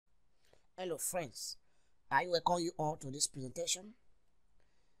Hello friends, I welcome you all to this presentation,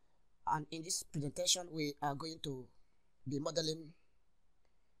 and in this presentation we are going to be modeling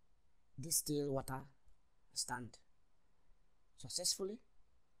this still water stand successfully.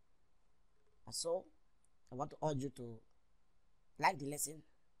 And so I want to urge you to like the lesson,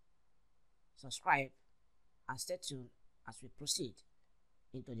 subscribe, and stay tuned as we proceed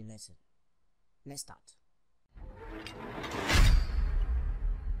into the lesson. Let's start.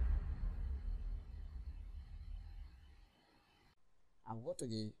 I'll go to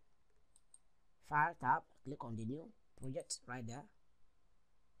the File tab, click on the new project right there.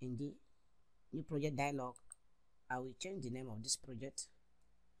 In the new project dialog, I will change the name of this project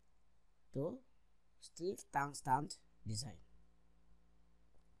to Steel Tank Stand Design.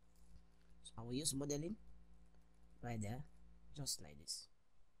 So I will use modeling right there, just like this.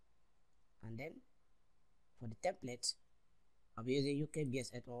 And then for the template, I'll be using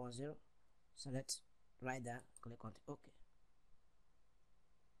UKBS 8110. Select right there, click on OK.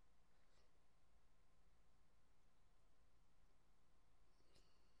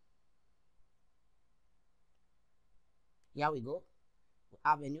 Here we go. We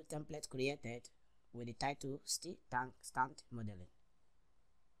have a new template created with the title Steel Tank Stand Modeling.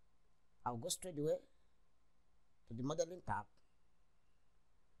 I'll go straight away to the modeling tab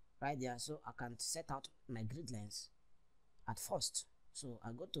right there, so I can set out my grid lines at first. So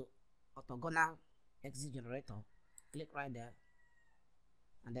I go to orthogonal axis generator, click right there,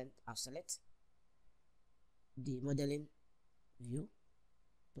 and then I'll select the modeling view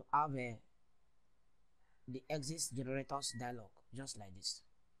to have the axis generators dialog, just like this.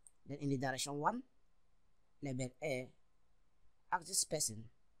 Then in the direction 1, label A, axis spacing,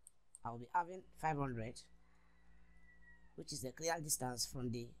 I will be having 500, which is the clear distance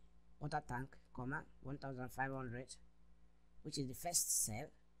from the water tank, 1500, which is the first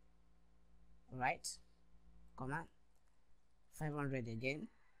cell, right, 500 again,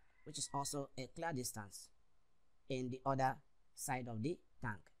 which is also a clear distance in the other side of the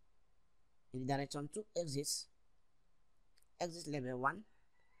tank. In the direction 2 exits, exit level 1,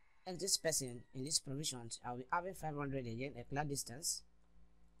 exit spacing in these provisions, I will be having 500 again, a clear distance,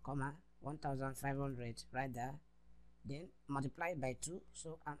 1500 right there, then multiply by 2,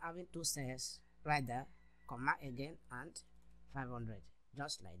 so I'm having 2 cells right there, again, and 500,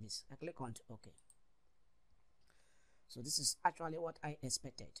 just like this. I click on OK. So this is actually what I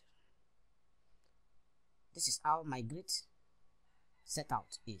expected. This is how my grid setup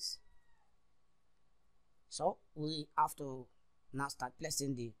is. So we have to now start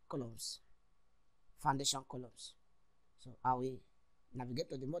placing the columns, foundation columns. So I will navigate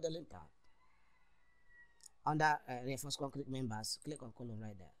to the modeling tab. Under reinforced concrete members, click on column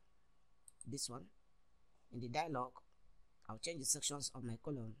right there. This one. In the dialog, I'll change the sections of my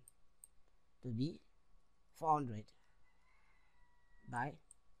column to be 400 by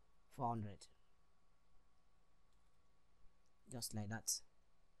 400. Just like that.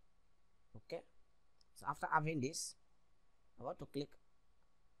 Okay. So after having this, I want to click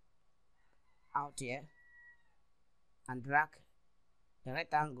out here and drag the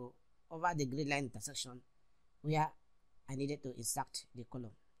rectangle over the grid line intersection where I needed to insert the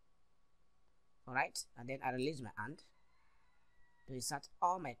column. Alright, and then I release my hand to insert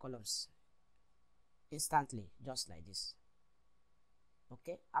all my columns instantly, just like this.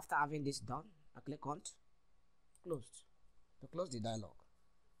 Okay, after having this done, I click on closed to close the dialog.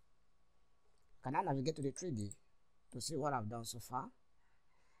 Can I navigate to the 3D to see what I've done so far?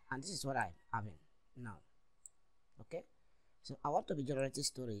 And this is what I'm having now. Okay, so I want to be generating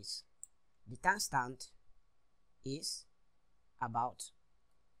stories. The tank stand is about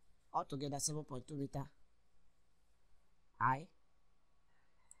altogether 7.2 meter high.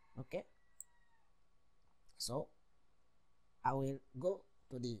 Okay, so I will go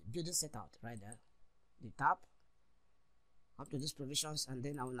to the building setup right there, the tab, up to these provisions, and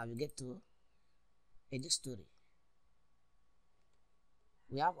then I will navigate to edit story.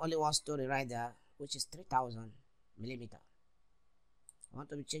 We have only one story right there, which is 3000 millimeter. I want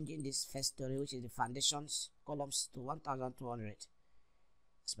to be changing this first story, which is the foundations columns, to 1200.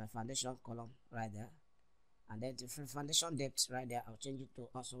 It's my foundation column right there, and then the foundation depth right there, I'll change it to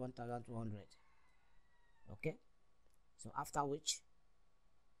also 1200. Okay, so after which,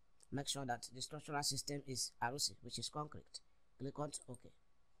 make sure that the structural system is ROC, which is concrete. Click on OK.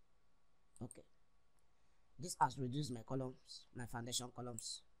 Okay, this has reduced my columns, my foundation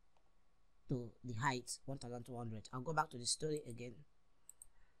columns, to the height 1200. I'll go back to the story again,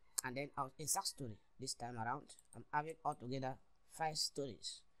 and then I'll insert story. This time around, I'm having altogether 5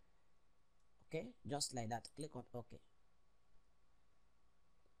 stories. Okay, just like that. Click on OK.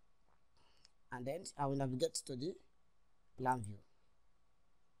 and then I will navigate to the plan view.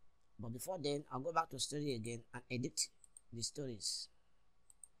 But before then, I'll go back to story again and edit the stories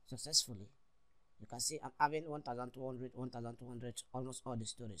successfully. You can see I'm having 1200, almost all the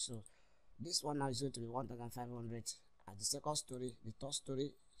stories. So this one now is going to be 1500. At the second story, the third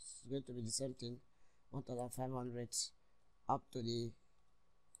story is going to be the same thing, 1500 up to the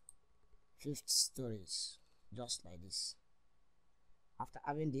fifth stories, just like this. After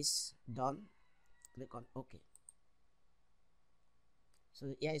having this done, click on OK.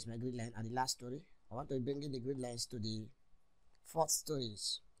 So here is my grid line at the last story. I want to bring in the grid lines to the fourth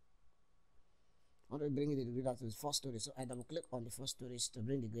stories. I want to bring in the grid line to the fourth story. So I double click on the fourth stories to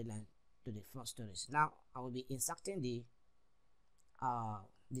bring the grid line to the fourth stories. Now I will be inserting the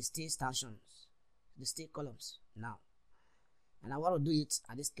still stanchions, the still columns now, and I want to do it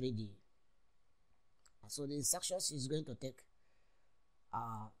at this 3D. So the instructions is going to take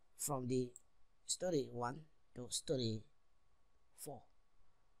from the story 1 to story 4.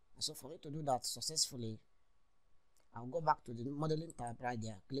 And so for me to do that successfully, I'll go back to the modeling tab right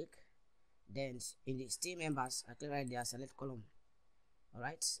there, click, then in the still members I click right there, select column.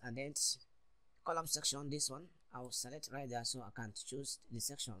 Alright, and then column section, this one I will select right there, so I can choose the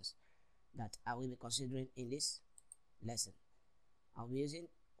sections that I will be considering in this lesson. I'll be using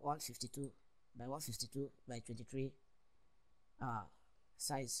 152 by 152 by 23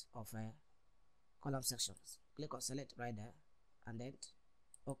 size of column sections. Click on select right there, and then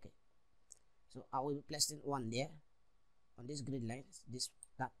OK. So I will be placing one there on this grid line,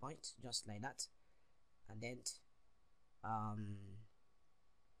 that point, just like that, and then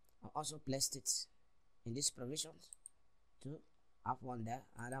I also placed it in this provisions to have one there,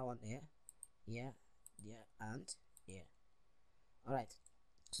 another one here, here, there, and here. All right.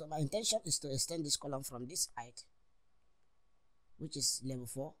 So my intention is to extend this column from this height, which is level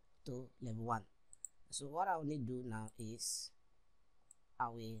 4, to level 1. So what I will need to do now is I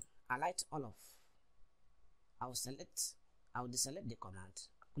will highlight all of, I will deselect the command,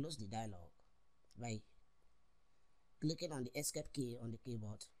 close the dialog by clicking on the escape key on the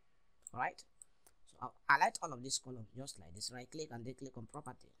keyboard. Alright, so I'll highlight all of this column just like this, right click and then click on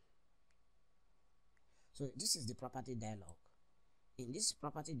property. So this is the property dialog. In this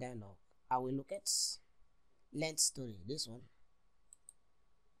property dialog, I will look at length story, this one.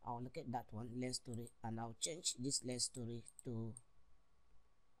 I'll look at that one, length story, and I'll change this length story to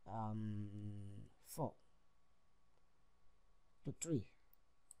 4 to 3.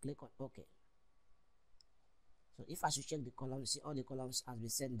 Click on OK. So if I should check the columns, see all the columns has been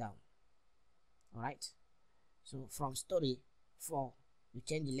sent down. Alright, so from story 4 you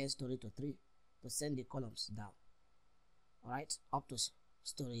change the length story to 3 to send the columns down. Alright, up to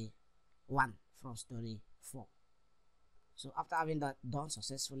story 1 from story 4. So after having that done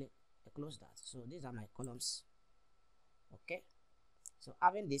successfully, I close that. So these are my columns. Okay, so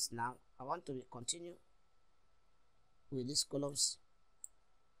having this now, I want to continue with this columns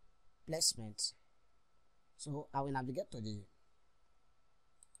placement. So I will navigate to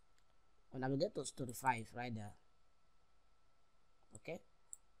story 5 right there. Okay,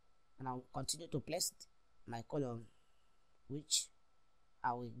 and I will continue to place my column, which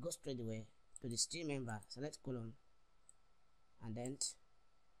I will go straight away to the stream member, select column, and then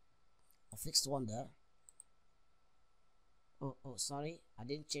a fixed one there. Oh sorry, I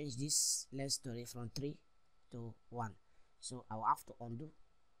didn't change this length story from 3 to 1, so I will have to undo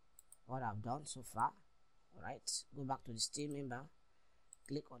what I've done so far. Alright, go back to the stream member,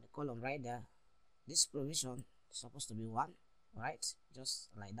 click on the column right there. This provision is supposed to be 1, alright, just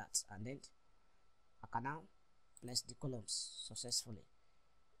like that, and then I can now place the columns successfully,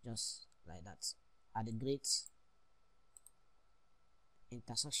 just like that, at the great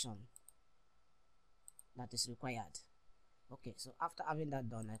intersection that is required. Okay, so after having that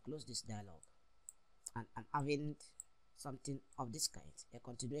done, I close this dialog, and I'm having something of this kind, a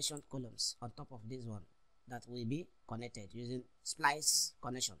continuation columns on top of this one that will be connected using splice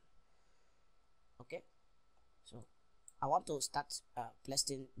connection. Okay, so I want to start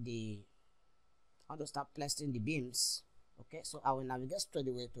placing the beams. Okay, so I will navigate straight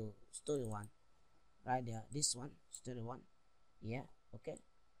away to story 1 right there, this one, story 1. Yeah, okay,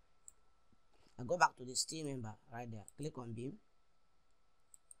 I go back to the steam member right there, click on beam,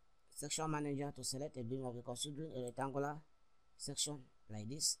 section manager to select a beam. I'll be considering a rectangular section like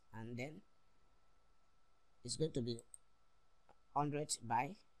this, and then it's going to be 100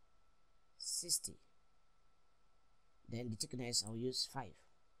 by 60. Then the thickness I'll use 5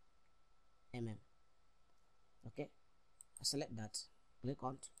 mm. Okay, I select that, click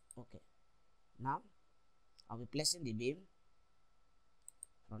on OK. Now I'll be placing the beam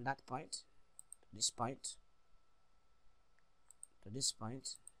from that point this point to this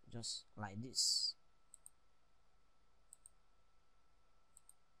point, just like this.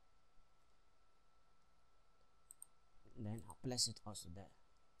 Then I'll place it also there.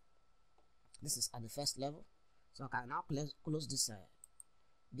 This is at the first level, so I can now close this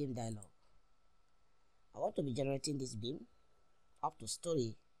beam dialog. I want to be generating this beam up to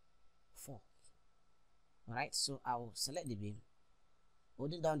story 4. Alright, so I will select the beam.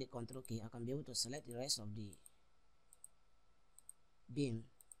 Holding down the control key, I can be able to select the rest of the beam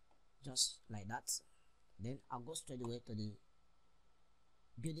just like that. Then I'll go straight away to the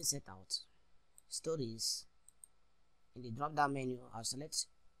building setout, stories. In the drop down menu, I'll select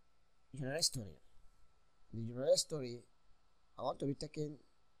generate story. The generate story, I want to be taking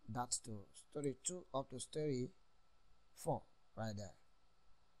that to story 2 up to story 4 right there.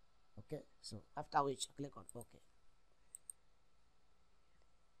 Okay, so after which I click on OK,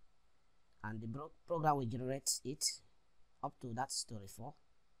 and the program will generate it up to that story 4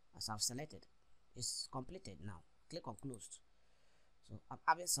 as I've selected. It's completed now. Click on closed. So I'm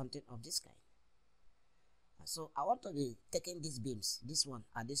having something of this kind. So I want to be taking these beams, this one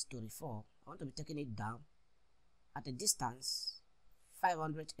at this story 4, I want to be taking it down at a distance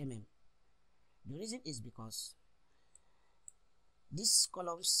 500 mm. The reason is because these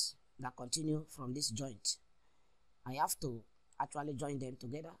columns that continue from this joint, I have to actually join them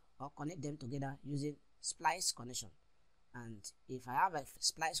together or connect them together using splice connection. And if I have a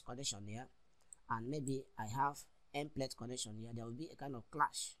splice connection here and maybe I have end plate connection here, there will be a kind of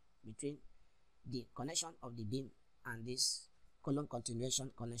clash between the connection of the beam and this column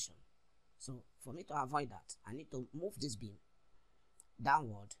continuation connection. So for me to avoid that, I need to move this beam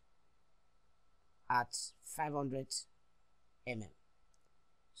downward at 500 mm.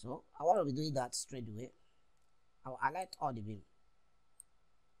 So I want to be doing that straight away. I will highlight all the beam,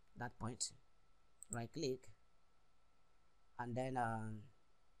 that point, right click, and then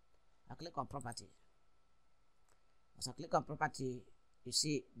I click on property. As I click on property, you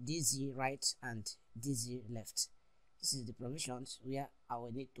see DZ right and DZ left. This is the provisions where I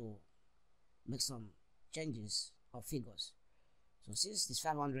will need to make some changes of figures. So since this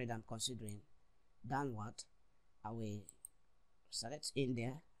 500 I'm considering downward, I will select in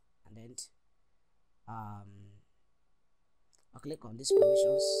there, and then I'll click on these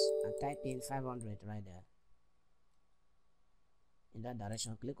provisions and type in 500 right there. In that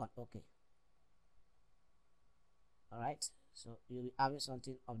direction, click on OK. Alright, so you'll be having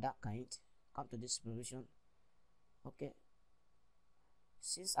something of that kind. Come to this provision. Okay,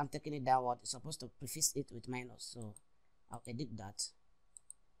 since I'm taking it downward, it's supposed to prefix it with minus, so I'll edit that.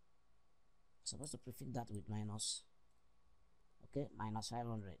 It's supposed to prefix that with minus. Okay, minus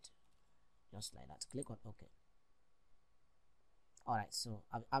 500, just like that. Click on OK. Alright, so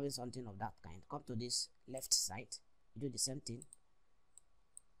I'm having something of that kind. Come to this left side, do the same thing,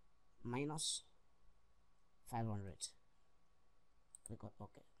 minus 500. Click on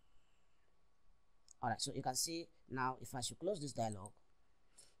OK. Alright, so you can see now, if I should close this dialog,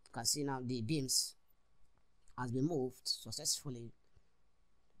 you can see now the beams has been moved successfully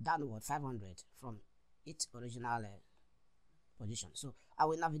downward 500 from its original position. So I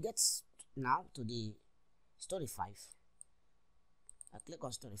will navigate now to the story 5. I click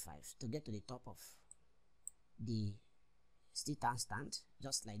on story 5 to get to the top of the steel tank stand,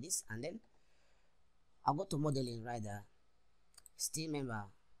 just like this, and then I'll go to modeling right there, steel member,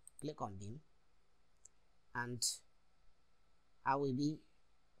 click on beam, and I will be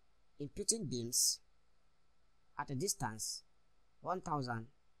imputing beams at a distance 1000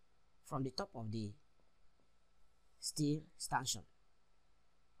 from the top of the steel stanchion.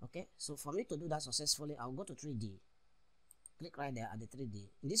 Okay, so for me to do that successfully, I'll go to 3D, click right there at the 3D.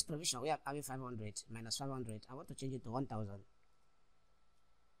 In this provision, we are having 500 minus 500. I want to change it to 1000.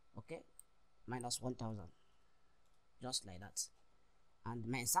 Okay, minus 1000, just like that. And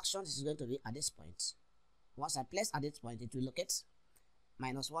my instruction is going to be at this point. Once I place at this point, it will locate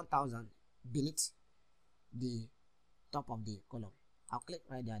minus 1000 beneath the top of the column. I'll click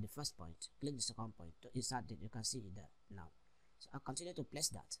right there at the first point, click the second point to insert it. You can see it there now. So I'll continue to place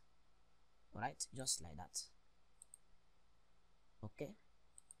that. Alright, just like that. Okay,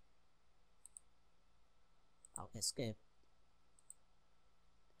 I'll escape,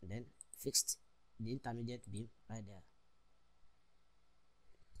 and then fixed the intermediate beam right there.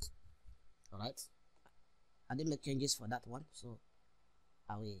 Alright, I didn't make changes for that one, so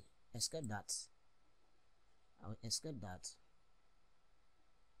I will escape that. I will escape that.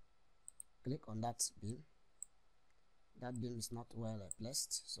 Click on that beam. That beam is not well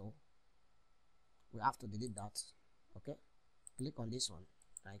placed, so we have to delete that. Okay, click on this one,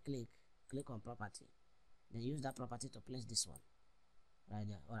 right click, click on property, then use that property to place this one right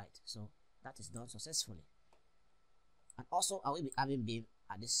there. All right, so that is done successfully. And also I will be having beam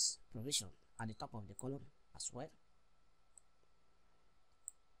at this provision at the top of the column as well.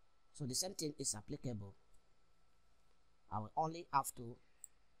 So the same thing is applicable. I will only have to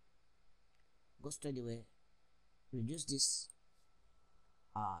go straight away, reduce this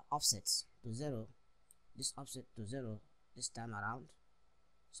offset to 0, this offset to 0 this time around.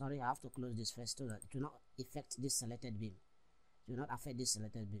 Sorry, I have to close this first so that it will not affect this selected beam. It will not affect this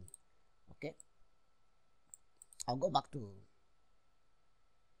selected beam. Okay, I'll go back to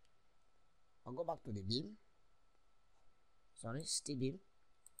the beam. Sorry, still beam.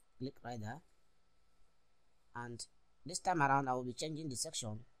 Click right there, and this time around I will be changing the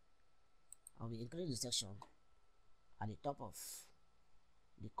section. I will be increasing the section at the top of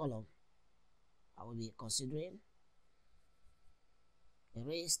the column. I will be considering a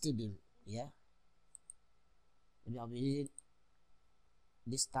raised beam here. Maybe I'll be using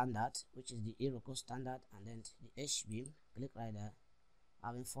this standard, which is the Iroko standard, and then the H beam. Click right there,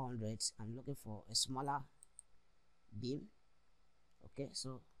 having 400. I'm looking for a smaller beam. Okay,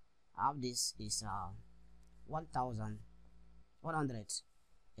 so I have this is 1100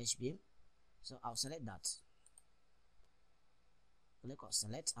 H beam, so I'll select that, click on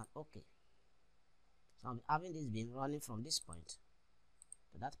select and OK. So I'll be having this beam running from this point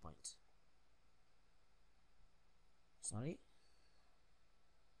to that point. Sorry,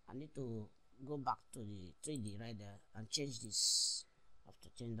 I need to go back to the 3D right there and change this. I have to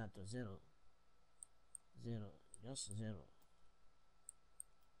change that to 0, 0, just 0.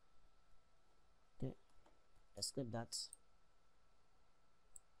 Okay, escape that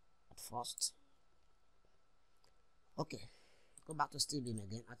at first. Okay, go back to steel beam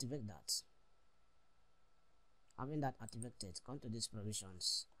again, activate that. Having that activated, come to these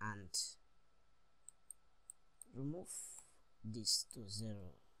provisions and remove this to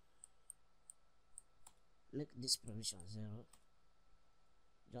 0. Make this provision 0,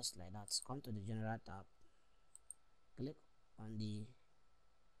 just like that. Come to the general tab, click on the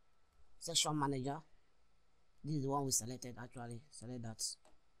section manager. This is the one we selected, actually select that,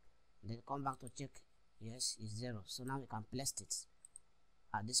 then come back to check. Yes, it's 0. So now we can place it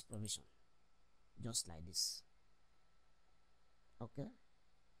at this provision, just like this. Okay,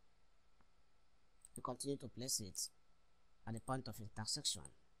 we continue to place it at the point of intersection.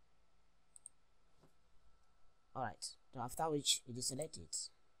 Alright, so after which you deselect it,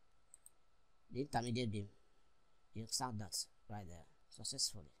 the intermediate beam, you extract that right there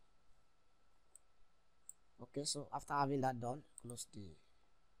successfully. Okay, so after having that done, close the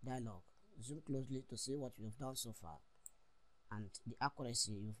dialog, zoom closely to see what you've done so far and the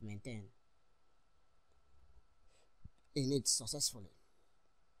accuracy you've maintained in it successfully.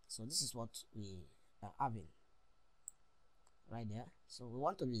 So this is what we are having right there. So we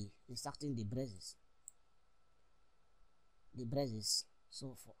want to be inserting the braces.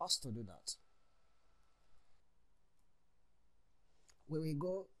 So for us to do that, we will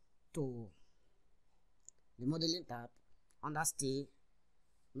go to the modeling tab, under stay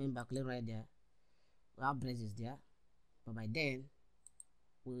member, click right there. We have braces there, but by then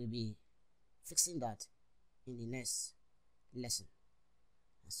we will be fixing that in the next lesson.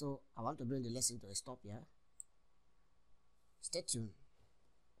 So I want to bring the lesson to a stop here. Stay tuned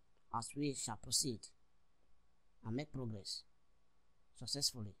as we shall proceed and make progress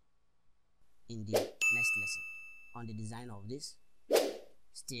successfully in the next lesson on the design of this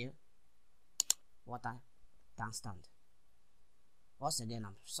steel water tank stand. Once again,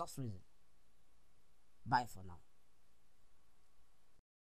 I'm soft freezing. Bye for now.